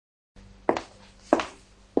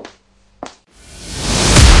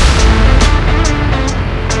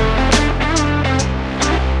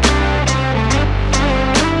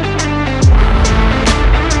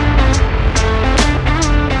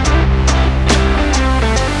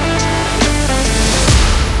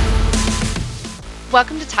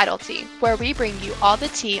Welcome to Title Tea, where we bring you all the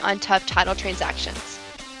tea on tough title transactions.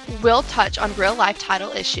 We'll touch on real-life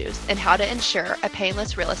title issues and how to ensure a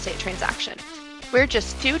painless real estate transaction. We're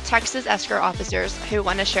just two Texas escrow officers who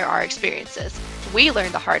want to share our experiences. We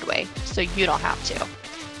learned the hard way, so you don't have to.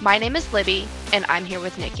 My name is Libby, and I'm here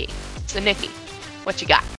with Nikki. So Nikki, what you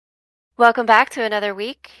got? Welcome back to another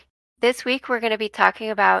week. This week we're going to be talking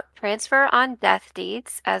about transfer on death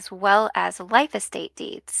deeds as well as life estate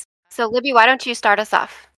deeds. So Libby, why don't you start us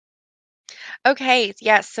off? Okay,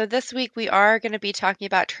 yes. So this week we are going to be talking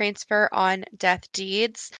about transfer on death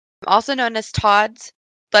deeds, also known as TODs.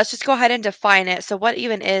 Let's just go ahead and define it. So, what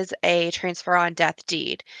even is a transfer on death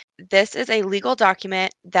deed? This is a legal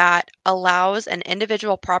document that allows an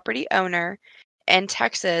individual property owner in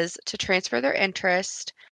Texas to transfer their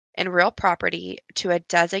interest in real property to a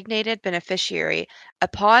designated beneficiary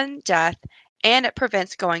upon death, and it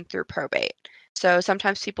prevents going through probate. So,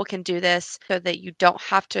 sometimes people can do this so that you don't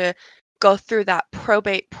have to go through that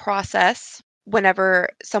probate process whenever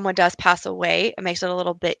someone does pass away. It makes it a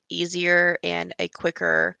little bit easier and a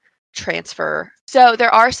quicker transfer. So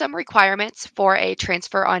there are some requirements for a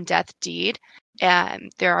transfer on death deed,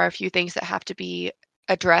 and there are a few things that have to be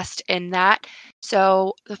addressed in that.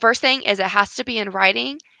 So the first thing is it has to be in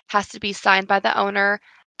writing, has to be signed by the owner,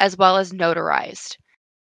 as well as notarized.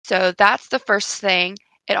 So that's the first thing.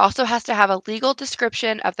 It also has to have a legal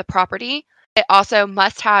description of the property. It also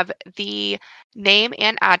must have the name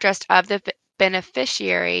and address of the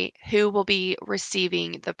beneficiary who will be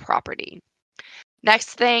receiving the property.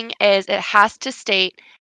 Next thing is it has to state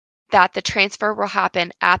that the transfer will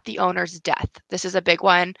happen at the owner's death. This is a big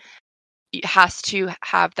one. It has to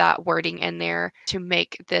have that wording in there to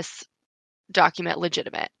make this document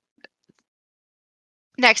legitimate.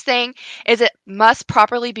 Next thing is it must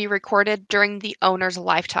properly be recorded during the owner's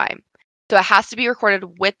lifetime. So it has to be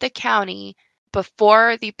recorded with the county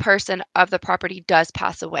before the person of the property does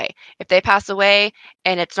pass away. If they pass away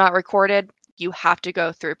and it's not recorded, you have to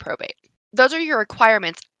go through probate. Those are your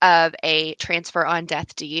requirements of a transfer on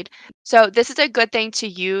death deed. So this is a good thing to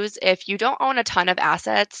use if you don't own a ton of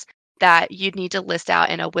assets that you'd need to list out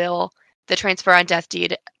in a will. The transfer on death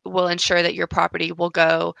deed will ensure that your property will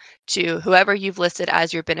go to whoever you've listed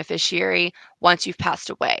as your beneficiary once you've passed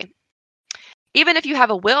away. Even if you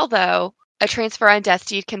have a will, though, a transfer on death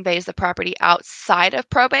deed conveys the property outside of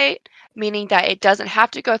probate, meaning that it doesn't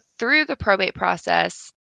have to go through the probate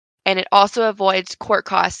process, and it also avoids court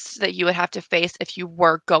costs that you would have to face if you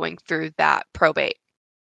were going through that probate.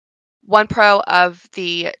 One pro of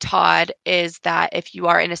the TOD is that if you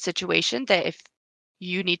are in a situation that if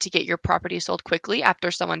you need to get your property sold quickly after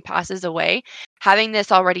someone passes away, having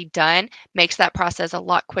this already done makes that process a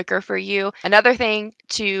lot quicker for you. Another thing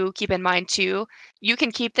to keep in mind too, you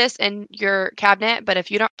can keep this in your cabinet, but if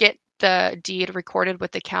you don't get the deed recorded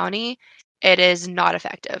with the county, it is not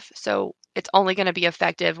effective. So it's only going to be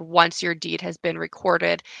effective once your deed has been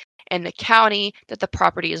recorded in the county that the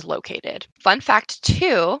property is located. Fun fact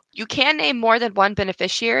too, you can name more than one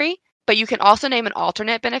beneficiary, but you can also name an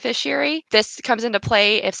alternate beneficiary. This comes into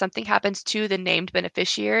play if something happens to the named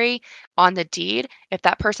beneficiary on the deed. If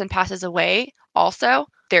that person passes away, also,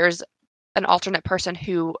 there's an alternate person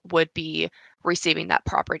who would be receiving that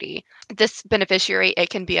property. This beneficiary, it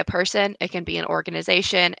can be a person, it can be an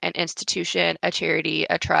organization, an institution, a charity,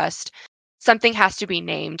 a trust. Something has to be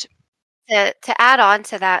named. To add on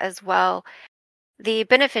to that as well, the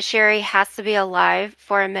beneficiary has to be alive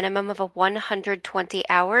for a minimum of 120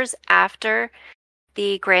 hours after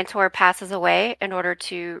the grantor passes away in order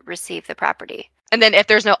to receive the property. And then if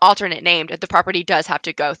there's no alternate named, the property does have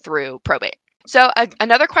to go through probate. So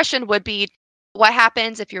another question would be, what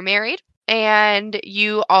happens if you're married and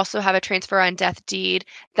you also have a transfer on death deed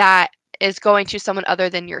that is going to someone other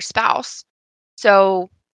than your spouse?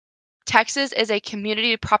 So Texas is a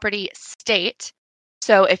community property state.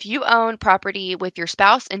 So if you own property with your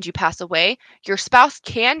spouse and you pass away, your spouse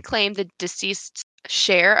can claim the deceased's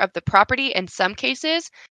share of the property in some cases.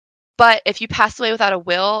 But if you pass away without a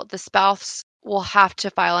will, the spouse will have to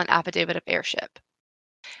file an affidavit of heirship.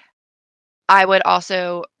 I would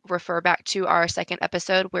also refer back to our second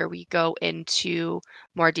episode where we go into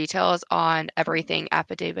more details on everything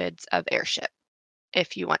affidavits of heirship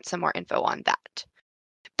if you want some more info on that.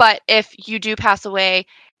 But if you do pass away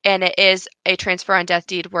and it is a transfer on death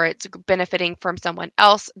deed where it's benefiting from someone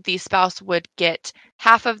else, the spouse would get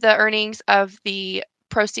half of the earnings of the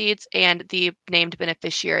proceeds and the named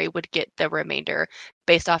beneficiary would get the remainder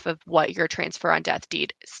based off of what your transfer on death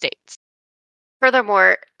deed states.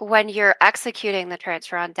 Furthermore, when you're executing the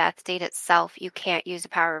transfer on death deed itself, you can't use a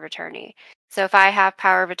power of attorney. So if I have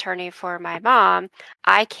power of attorney for my mom,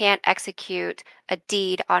 I can't execute a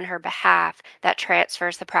deed on her behalf that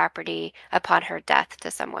transfers the property upon her death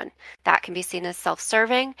to someone. That can be seen as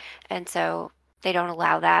self-serving, and so they don't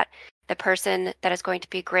allow that. The person that is going to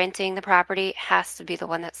be granting the property has to be the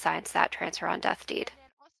one that signs that transfer on death deed.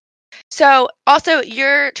 So, also,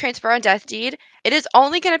 your transfer on death deed, it is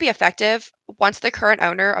only going to be effective once the current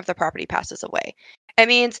owner of the property passes away. It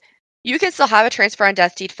means you can still have a transfer on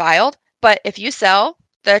death deed filed, but if you sell,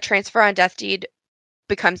 the transfer on death deed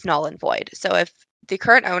becomes null and void. So, if the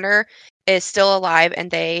current owner is still alive and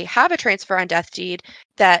they have a transfer on death deed,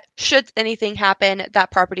 that should anything happen,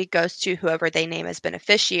 that property goes to whoever they name as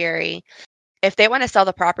beneficiary. If they want to sell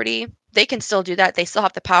the property, they can still do that. They still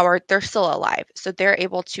have the power. They're still alive. So they're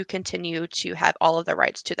able to continue to have all of the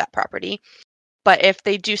rights to that property. But if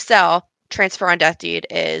they do sell, transfer on death deed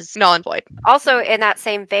is null and void. Also, in that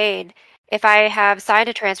same vein, if I have signed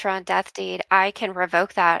a transfer on death deed, I can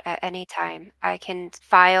revoke that at any time. I can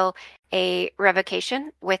file a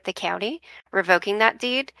revocation with the county, revoking that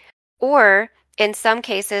deed, or in some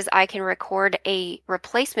cases, I can record a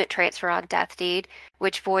replacement transfer on death deed,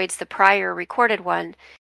 which voids the prior recorded one,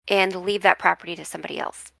 and leave that property to somebody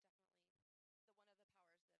else.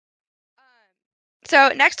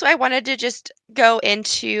 So next, I wanted to just go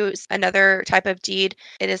into another type of deed.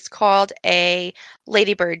 It is called a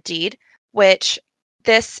ladybird deed, which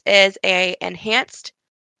this is a enhanced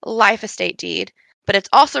life estate deed, but it's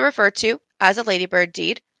also referred to as a ladybird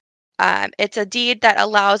deed. It's a deed that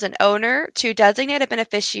allows an owner to designate a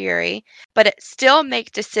beneficiary, but it still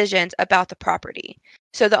make decisions about the property.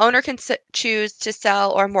 So the owner can choose to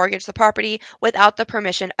sell or mortgage the property without the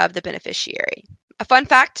permission of the beneficiary. A fun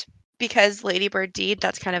fact, because Ladybird Deed,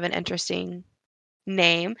 that's kind of an interesting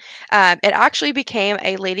name. It actually became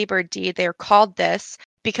a Ladybird Deed. They're called this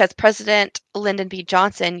because President Lyndon B.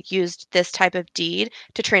 Johnson used this type of deed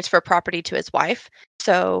to transfer property to his wife.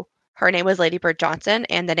 So her name was Ladybird Johnson,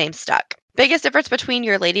 and the name stuck. Biggest difference between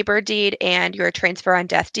your Ladybird deed and your transfer on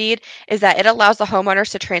death deed is that it allows the homeowners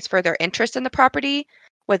to transfer their interest in the property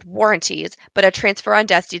with warranties, but a transfer on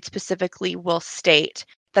death deed specifically will state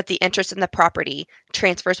that the interest in the property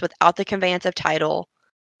transfers without the conveyance of title,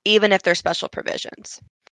 even if there's special provisions.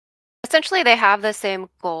 Essentially, they have the same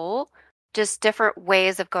goal, just different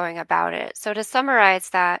ways of going about it. So to summarize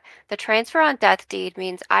that, the transfer on death deed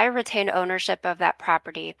means I retain ownership of that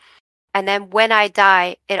property, and then when I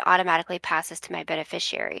die, it automatically passes to my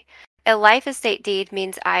beneficiary. A life estate deed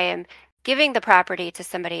means I am giving the property to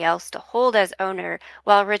somebody else to hold as owner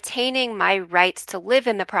while retaining my rights to live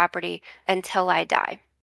in the property until I die.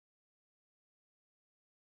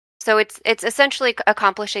 So it's essentially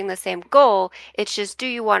accomplishing the same goal. It's just, do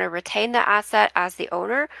you want to retain the asset as the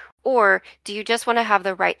owner, or do you just want to have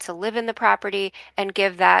the right to live in the property and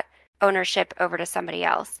give that ownership over to somebody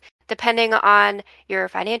else? Depending on your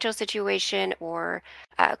financial situation or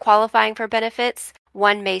qualifying for benefits,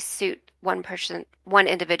 one may suit one person, one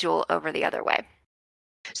individual over the other way.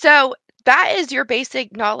 So that is your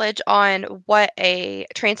basic knowledge on what a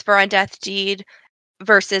transfer on death deed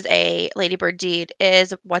versus a ladybird deed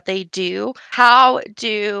is, what they do. How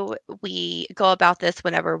do we go about this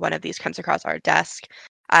whenever one of these comes across our desk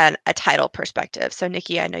on a title perspective? So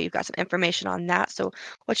Nikki, I know you've got some information on that. So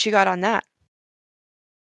what you got on that?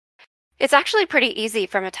 It's actually pretty easy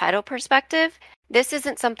from a title perspective. This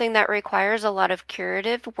isn't something that requires a lot of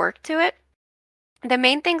curative work to it. The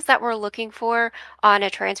main things that we're looking for on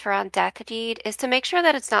a transfer on death deed is to make sure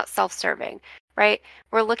that it's not self-serving, right?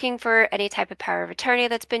 We're looking for any type of power of attorney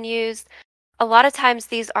that's been used. A lot of times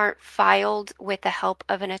these aren't filed with the help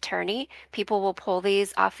of an attorney. People will pull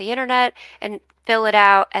these off the internet and fill it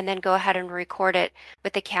out and then go ahead and record it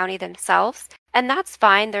with the county themselves. And that's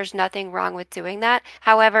fine. There's nothing wrong with doing that.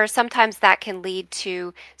 However, sometimes that can lead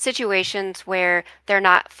to situations where they're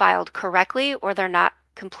not filed correctly or they're not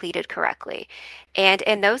completed correctly. And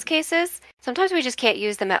in those cases, sometimes we just can't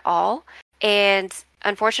use them at all. And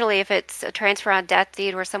unfortunately, if it's a transfer on death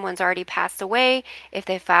deed where someone's already passed away, if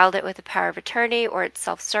they filed it with a power of attorney or it's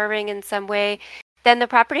self-serving in some way, then the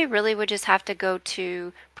property really would just have to go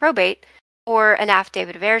to probate or an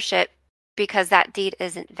affidavit of heirship because that deed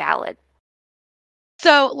isn't valid.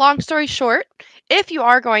 So, long story short, if you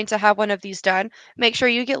are going to have one of these done, make sure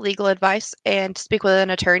you get legal advice and speak with an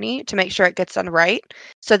attorney to make sure it gets done right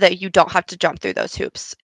so that you don't have to jump through those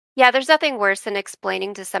hoops. Yeah, there's nothing worse than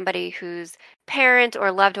explaining to somebody whose parent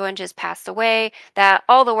or loved one just passed away that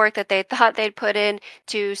all the work that they thought they'd put in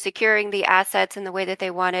to securing the assets in the way that they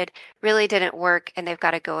wanted really didn't work and they've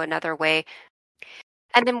got to go another way.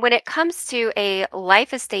 And then when it comes to a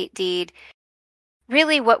life estate deed,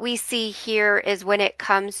 Really, what we see here is when it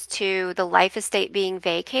comes to the life estate being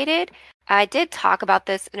vacated. I did talk about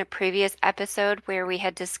this in a previous episode where we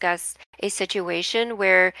had discussed a situation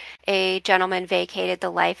where a gentleman vacated the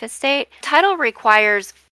life estate. Title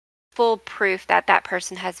requires full proof that that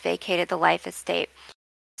person has vacated the life estate.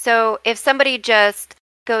 So if somebody just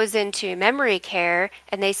goes into memory care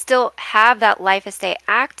and they still have that life estate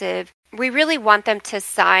active, we really want them to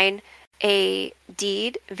sign a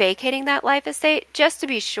deed vacating that life estate just to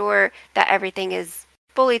be sure that everything is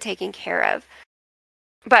fully taken care of.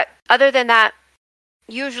 But other than that,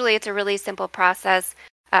 usually it's a really simple process.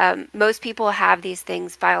 Most people have these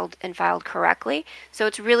things filed correctly. So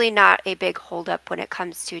it's really not a big holdup when it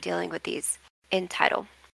comes to dealing with these in title.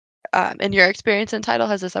 In your experience in title,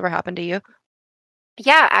 has this ever happened to you?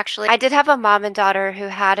 Yeah, actually, I did have a mom and daughter who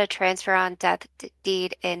had a transfer on death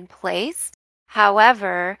deed in place.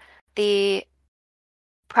 However, the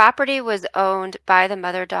property was owned by the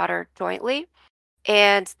mother-daughter jointly,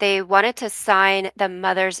 and they wanted to sign the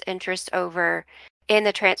mother's interest over in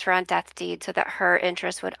the transfer on death deed so that her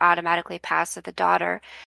interest would automatically pass to the daughter,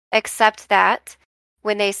 except that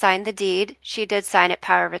when they signed the deed, she did sign it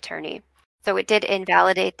power of attorney. So it did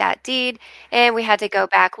invalidate that deed, and we had to go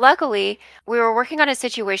back. Luckily, we were working on a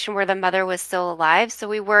situation where the mother was still alive, so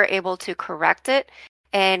we were able to correct it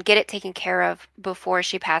and get it taken care of before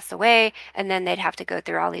she passed away, and then they'd have to go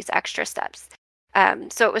through all these extra steps.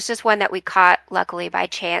 So it was just one that we caught, luckily, by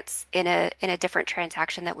chance in a different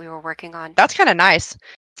transaction that we were working on. That's kind of nice.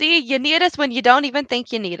 See, you need us when you don't even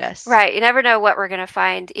think you need us. Right. You never know what we're going to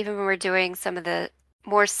find, even when we're doing some of the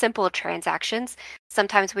more simple transactions.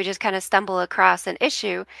 Sometimes we just kind of stumble across an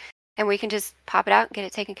issue and we can just pop it out and get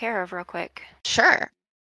it taken care of real quick. Sure.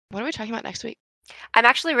 What are we talking about next week? I'm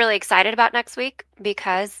actually really excited about next week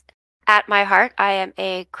because at my heart, I am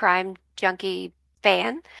a crime junkie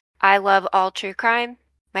fan. I love all true crime.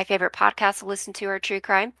 My favorite podcasts to listen to are true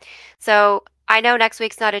crime. So I know next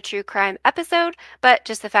week's not a true crime episode, but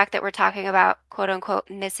just the fact that we're talking about quote unquote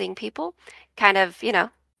missing people kind of,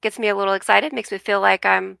 gets me a little excited, makes me feel like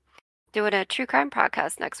I'm doing a true crime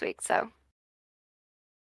podcast next week. So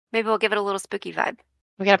maybe we'll give it a little spooky vibe.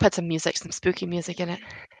 We got to put some spooky music in it.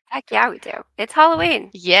 Heck yeah, we do. It's Halloween.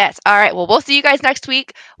 Yes. All right. Well, we'll see you guys next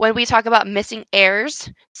week when we talk about missing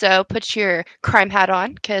heirs. So put your crime hat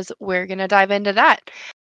on because we're going to dive into that.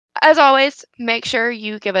 As always, make sure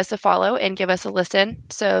you give us a follow and give us a listen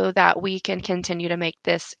so that we can continue to make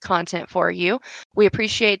this content for you. We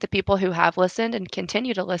appreciate the people who have listened and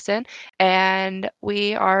continue to listen, and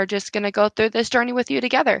we are just going to go through this journey with you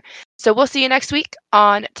together. So we'll see you next week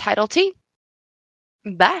on Title T.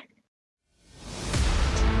 Bye.